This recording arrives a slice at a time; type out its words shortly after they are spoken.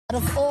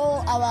Out of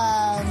all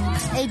our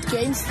 8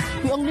 games,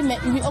 we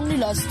only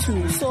lost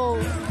 2, so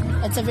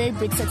it's a very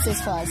big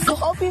success for us. We're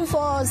hoping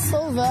for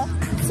silver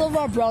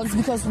or bronze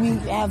because we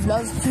have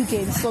lost 2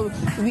 games, so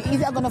we're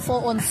either gonna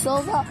fall on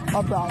silver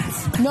or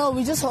bronze. No,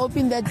 we're just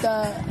hoping that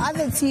the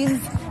other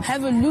teams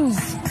have a lose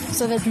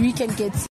so that we can get